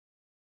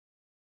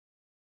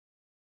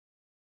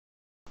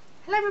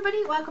Hello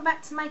everybody, welcome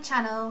back to my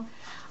channel.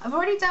 I've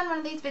already done one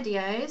of these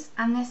videos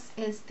and this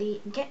is the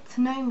get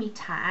to know me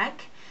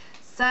tag.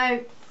 So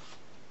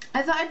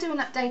I thought I'd do an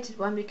updated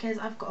one because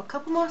I've got a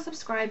couple more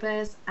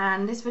subscribers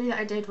and this video that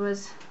I did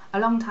was a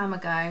long time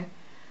ago,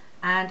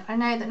 and I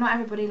know that not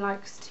everybody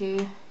likes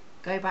to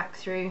go back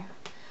through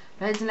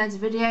loads and loads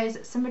of videos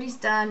that somebody's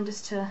done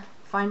just to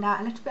find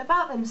out a little bit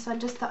about them, so I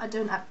just thought I'd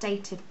do an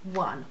updated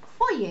one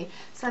for you.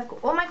 So I've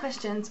got all my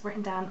questions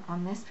written down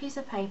on this piece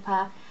of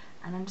paper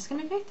and I'm just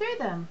going to go through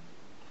them.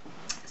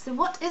 So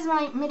what is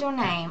my middle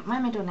name? My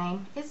middle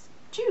name is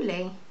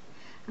Julie,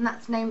 and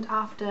that's named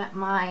after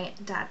my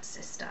dad's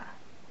sister.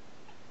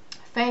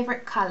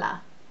 Favourite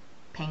colour?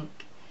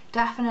 Pink.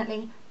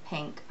 Definitely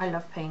pink. I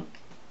love pink.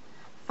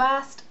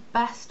 First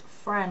best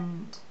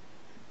friend?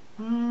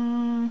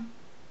 So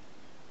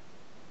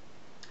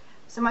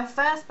my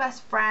first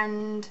best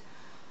friend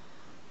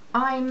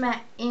I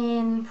met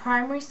in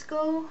primary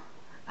school.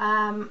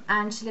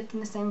 And she lived in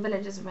the same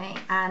village as me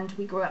and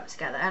we grew up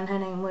together, and her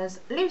name was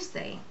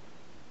Lucy.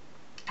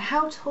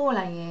 How tall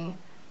are you?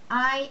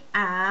 I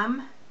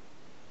am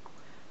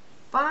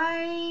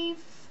 5.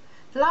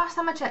 The last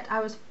time I checked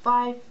I was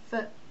 5'3".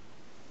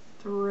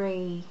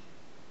 5'2"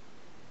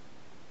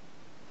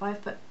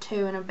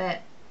 and a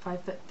bit,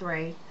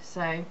 5'3",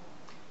 so I'm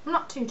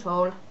not too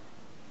tall.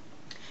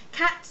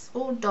 Cats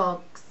or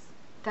dogs?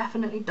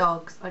 Definitely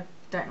dogs. I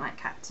don't like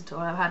cats at all.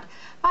 I've had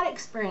bad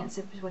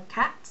experiences with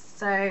cats,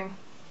 so I'm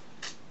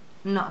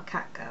not a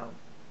cat girl.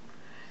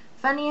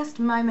 Funniest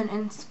moment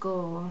in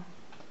school?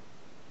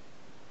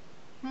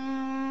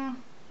 I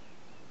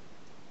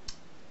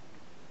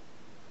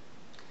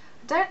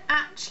don't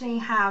actually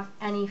have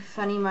any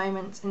funny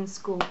moments in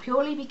school,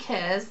 purely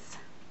because,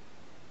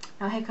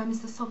 now here comes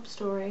the sob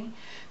story,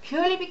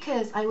 purely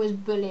because I was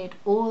bullied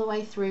all the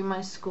way through my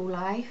school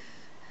life.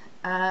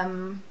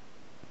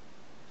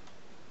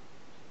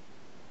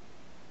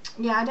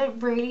 Yeah, I don't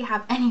really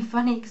have any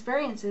funny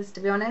experiences, to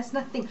be honest.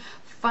 Nothing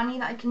funny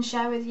that I can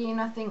share with you.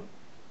 Nothing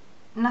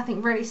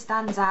really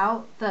stands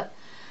out that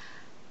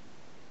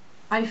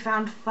I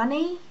found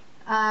funny.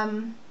 Yeah,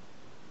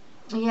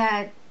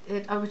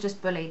 I was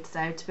just bullied,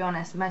 so to be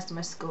honest, most of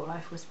my school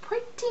life was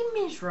pretty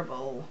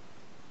miserable.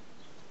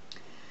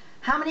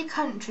 How many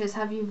countries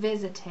have you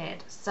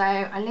visited? So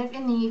I live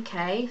in the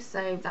UK,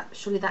 so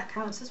surely that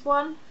counts as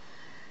one.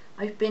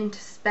 I've been to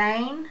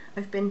Spain,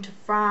 I've been to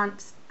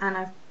France, and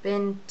I've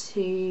been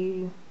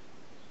to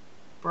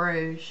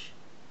Bruges,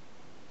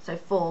 so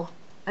 4.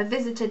 I've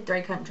visited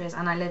 3 countries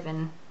and I live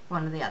in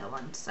one of the other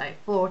ones, so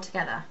 4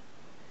 together.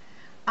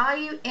 Are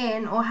you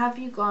in or have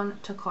you gone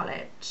to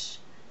college?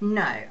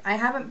 No, I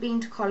haven't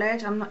been to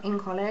college. I'm not in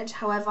college.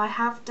 However, I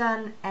have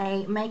done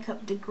a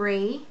makeup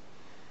degree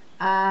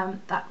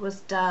that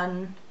was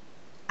done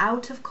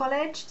out of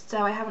college,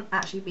 so I haven't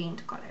actually been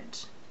to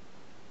college.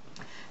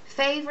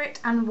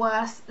 Favourite and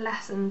worst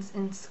lessons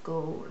in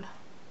school?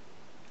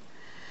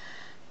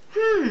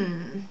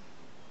 I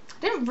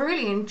didn't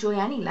really enjoy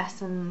any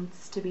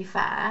lessons, to be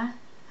fair.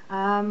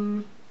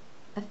 I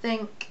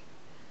think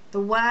the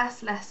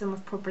worst lesson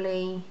was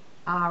probably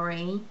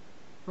RE,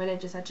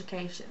 religious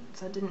education,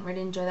 so I didn't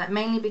really enjoy that,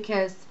 mainly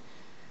because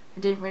I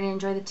didn't really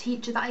enjoy the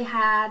teacher that I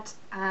had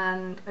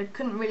and I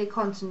couldn't really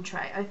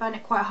concentrate. I found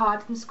it quite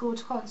hard in school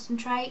to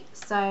concentrate,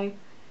 so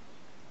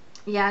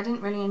yeah, I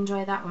didn't really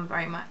enjoy that one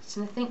very much.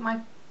 And I think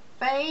my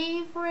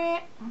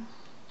favourite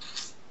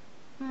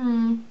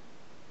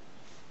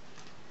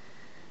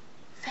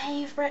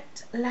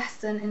favourite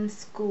lesson in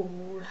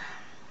school,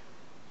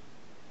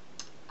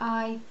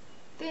 I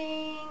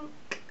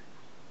think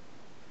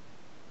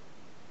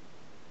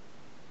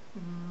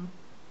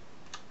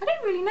I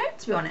don't really know,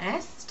 to be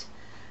honest.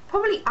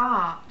 Probably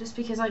art, just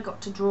because I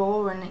got to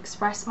draw and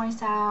express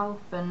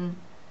myself, and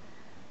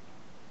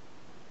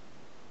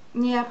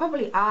yeah,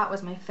 probably art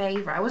was my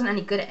favourite. I wasn't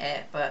any good at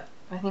it, but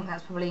I think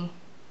that's probably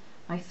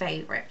my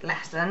favourite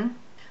lesson.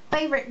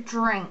 Favourite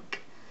drink?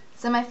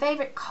 So my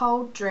favourite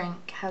cold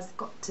drink has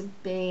got to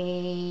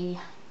be,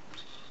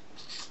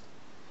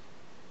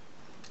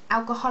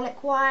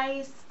 alcoholic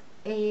wise,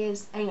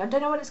 is I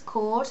don't know what it's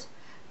called,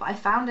 but I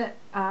found it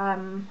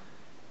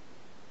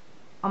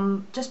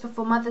just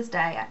before Mother's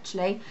Day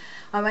actually.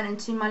 I went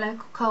into my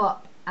local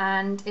co-op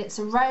and it's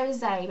a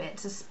rosé, but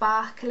it's a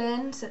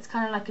sparkling, so it's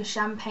kind of like a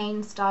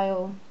champagne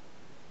style.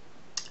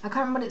 I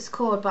can't remember what it's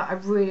called, but I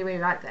really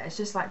like that. It's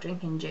just like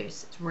drinking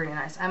juice. It's really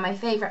nice. And my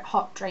favourite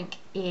hot drink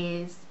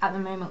is, at the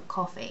moment,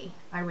 coffee.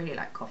 I really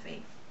like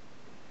coffee.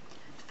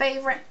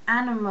 Favourite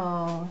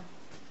animal?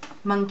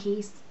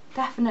 Monkeys.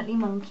 Definitely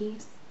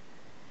monkeys.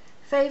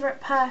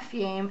 Favourite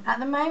perfume? At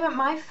the moment,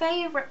 my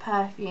favourite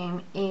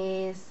perfume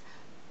is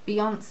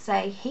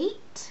Beyonce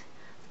Heat.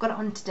 I've got it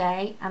on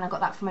today and I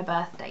got that for my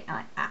birthday and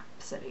I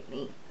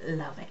absolutely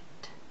love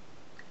it.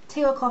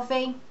 Tea or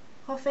coffee?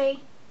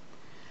 Coffee.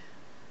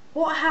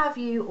 What have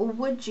you or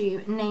would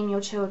you name your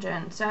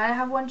children? So I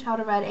have one child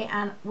already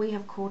and we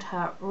have called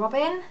her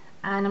Robin,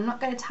 and I'm not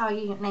going to tell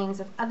you names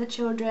of other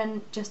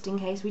children just in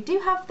case we do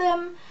have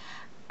them,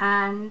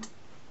 and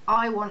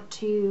I want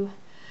to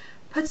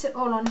put it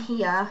all on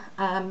here,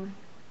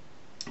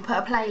 put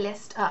a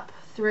playlist up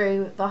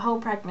through the whole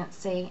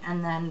pregnancy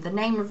and then the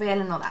name reveal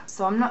and all that.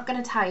 So I'm not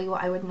going to tell you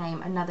what I would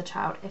name another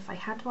child if I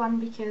had one,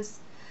 because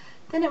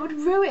then it would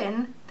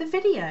ruin the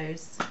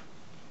videos.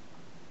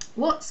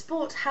 What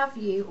sport have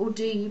you or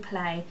do you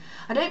play?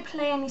 I don't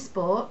play any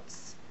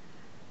sports,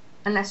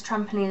 unless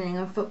trampolining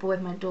and football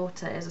with my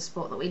daughter is a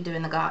sport that we do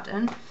in the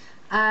garden.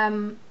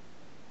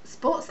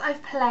 Sports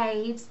I've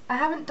played, I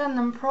haven't done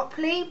them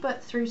properly,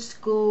 but through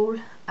school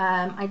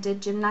I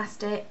did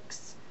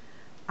gymnastics,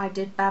 I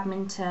did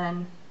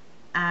badminton,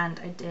 and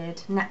I did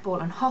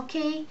netball and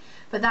hockey,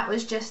 but that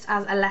was just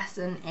as a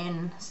lesson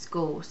in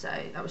school, so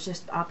that was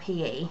just our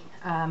PE.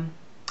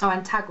 Oh,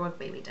 and tag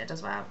rugby we did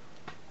as well.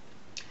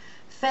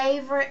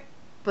 Favourite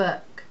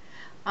book?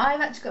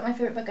 I've actually got my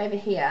favourite book over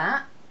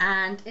here,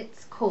 and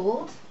it's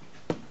called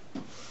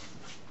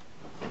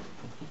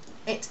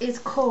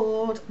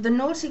The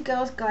Naughty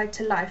Girl's Guide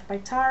to Life by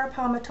Tara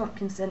Palmer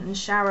Tompkinson and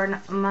Sharon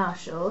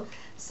Marshall.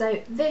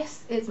 So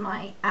this is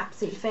my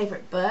absolute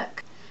favourite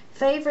book.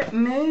 Favourite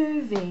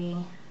movie?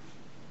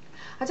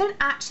 I don't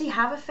actually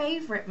have a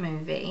favourite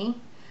movie,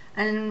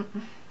 and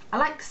I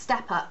like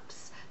Step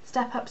Ups.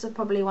 Step Ups are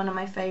probably one of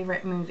my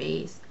favourite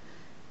movies.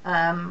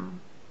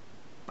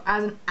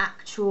 As an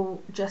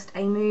actual just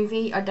a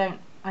movie, I don't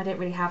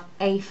really have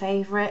a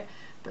favourite,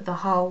 but the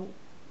whole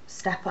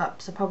Step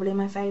Ups are probably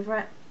my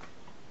favourite.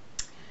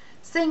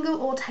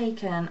 Single or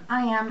taken?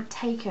 I am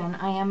taken.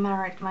 I am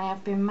married, and I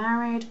have been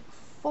married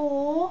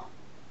for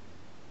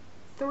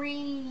 3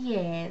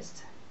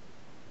 years.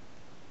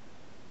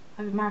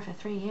 I've been married for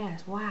 3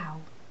 years.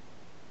 Wow.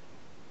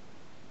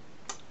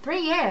 3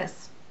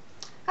 years.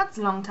 That's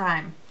a long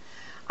time.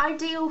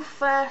 Ideal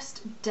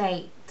first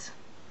date?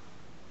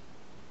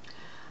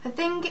 I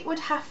think it would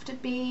have to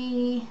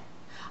be,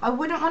 I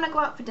wouldn't want to go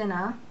out for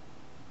dinner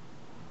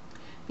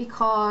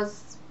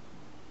because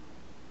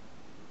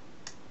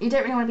you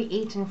don't really want to be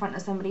eating in front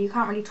of somebody. You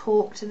can't really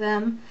talk to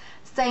them.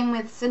 Same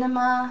with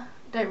cinema.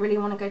 Don't really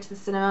want to go to the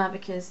cinema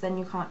because then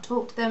you can't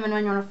talk to them, and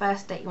when you're on a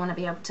first date you want to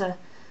be able to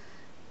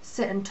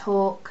sit and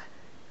talk.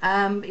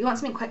 But you want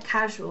something quite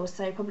casual,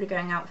 so probably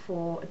going out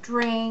for a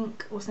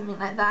drink or something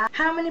like that.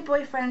 How many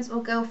boyfriends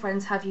or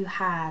girlfriends have you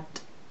had?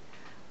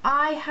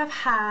 I have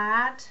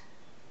had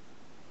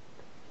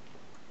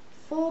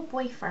 4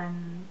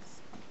 boyfriends.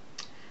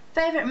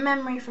 Favourite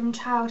memory from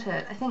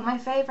childhood? I think my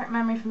favourite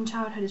memory from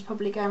childhood is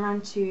probably going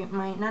around to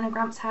my Nana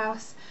Gramps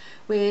house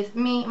with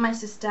me, my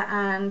sister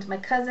and my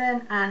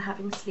cousin, and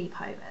having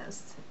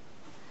sleepovers.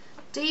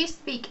 Do you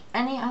speak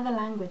any other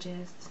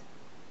languages?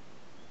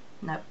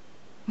 No.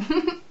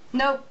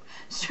 Nope.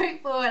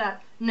 Straightforward.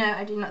 No,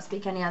 I do not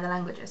speak any other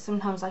languages.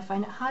 Sometimes I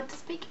find it hard to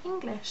speak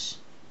English.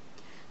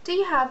 Do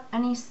you have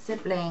any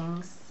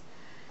siblings?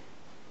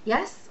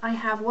 Yes, I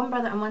have 1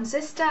 brother and 1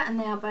 sister, and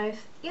they are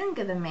both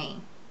younger than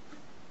me.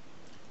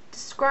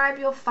 Describe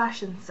your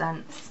fashion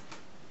sense.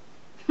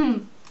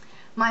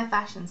 My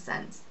fashion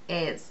sense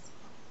is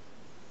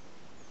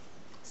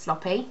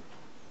sloppy.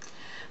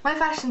 My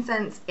fashion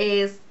sense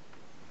is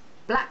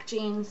black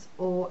jeans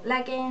or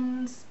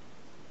leggings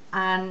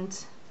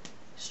and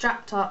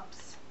strap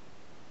tops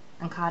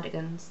and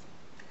cardigans.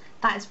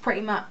 That is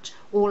pretty much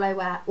all I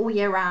wear all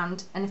year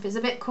round, and if it's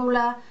a bit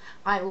cooler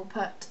I will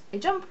put a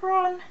jumper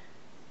on.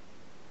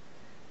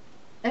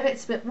 If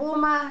it's a bit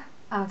warmer,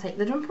 I'll take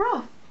the jumper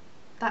off.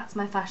 That's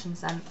my fashion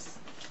sense.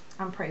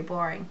 I'm pretty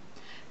boring.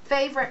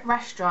 Favourite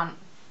restaurant?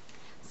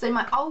 So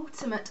my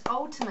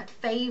ultimate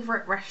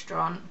favourite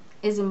restaurant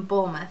is in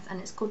Bournemouth, and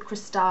it's called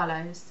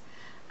Cristallo's.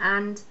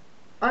 And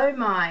oh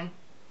my,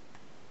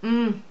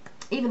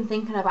 even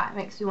thinking about it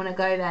makes me want to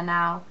go there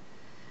now.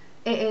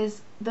 It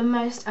is the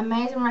most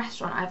amazing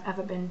restaurant I've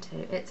ever been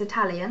to. It's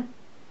Italian,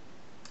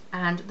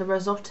 and the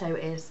risotto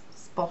is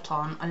spot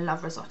on. I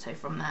love risotto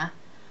from there.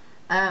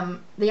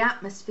 The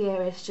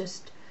atmosphere is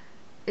just,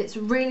 it's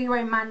really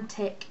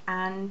romantic,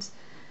 and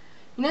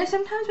you know,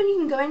 sometimes when you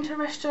can go into a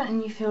restaurant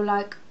and you feel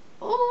like,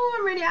 oh,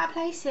 I'm really out of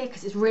place here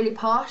because it's really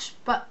posh,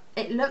 but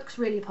it looks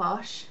really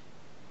posh,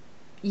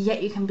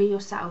 yet you can be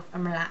yourself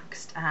and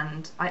relaxed,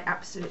 and I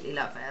absolutely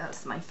love it.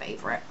 That's my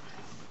favourite.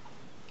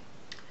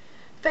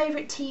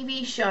 Favourite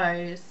TV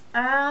shows?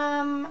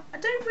 I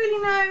don't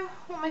really know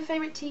what my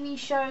favourite TV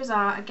shows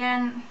are.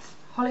 Again,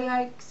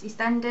 Hollyoaks,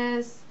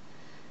 EastEnders,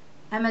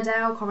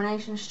 Emmerdale,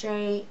 Coronation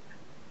Street,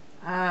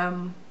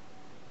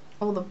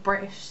 all the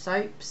British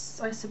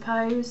soaps, I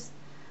suppose.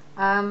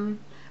 But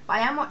I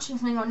am watching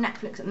something on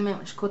Netflix at the moment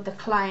which is called The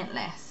Client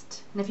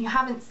List, and if you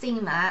haven't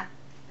seen that,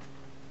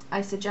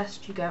 I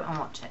suggest you go and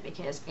watch it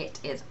because it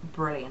is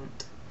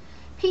brilliant.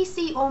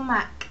 PC or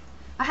Mac?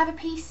 I have a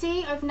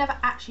PC. I've never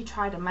actually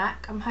tried a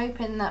Mac. I'm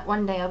hoping that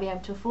one day I'll be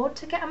able to afford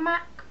to get a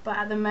Mac, but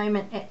at the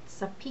moment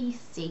it's a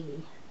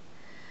PC.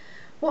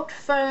 What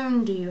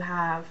phone do you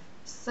have?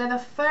 So the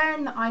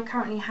phone that I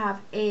currently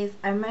have is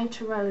a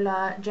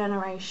Motorola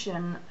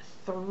Generation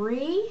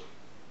 3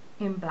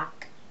 in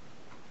black.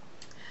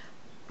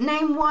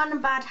 Name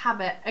one bad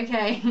habit.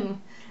 Okay,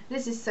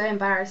 this is so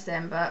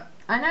embarrassing, but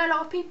I know a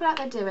lot of people out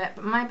there do it,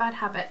 but my bad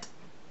habit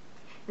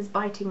is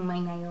biting my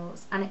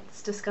nails, and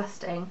it's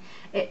disgusting.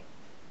 It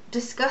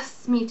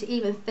disgusts me to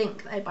even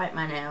think that I bite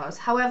my nails.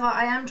 However,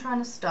 I am trying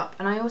to stop,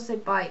 and I also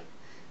bite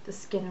the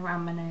skin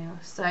around my nails.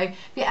 So if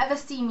you ever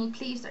see me,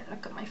 please don't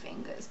look at my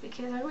fingers,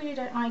 because I really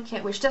don't like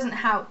it, which doesn't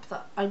help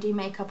that I do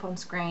makeup on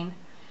screen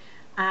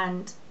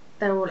and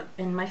they're all up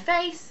in my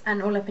face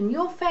and all up in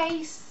your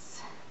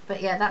face.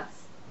 But yeah,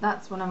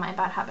 that's one of my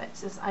bad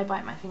habits, is I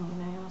bite my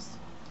fingernails.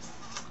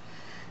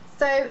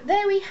 So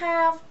there we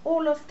have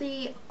all of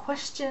the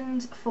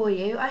questions for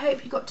you. I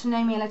hope you got to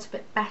know me a little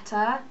bit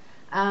better.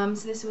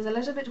 So this was a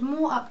little bit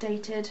more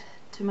updated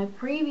to my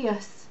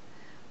previous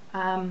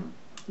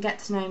get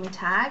to know me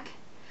tag.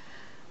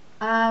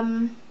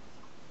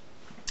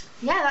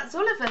 Yeah, that's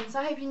all of them. So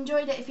I hope you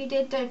enjoyed it. If you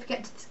did, don't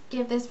forget to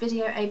give this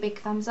video a big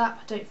thumbs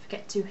up. Don't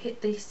forget to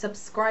hit the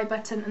subscribe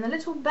button and the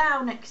little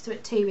bell next to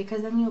it too,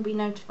 because then you'll be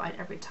notified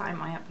every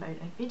time I upload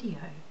a video.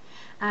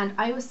 And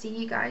I will see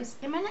you guys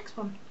in my next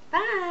one.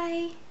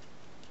 Bye!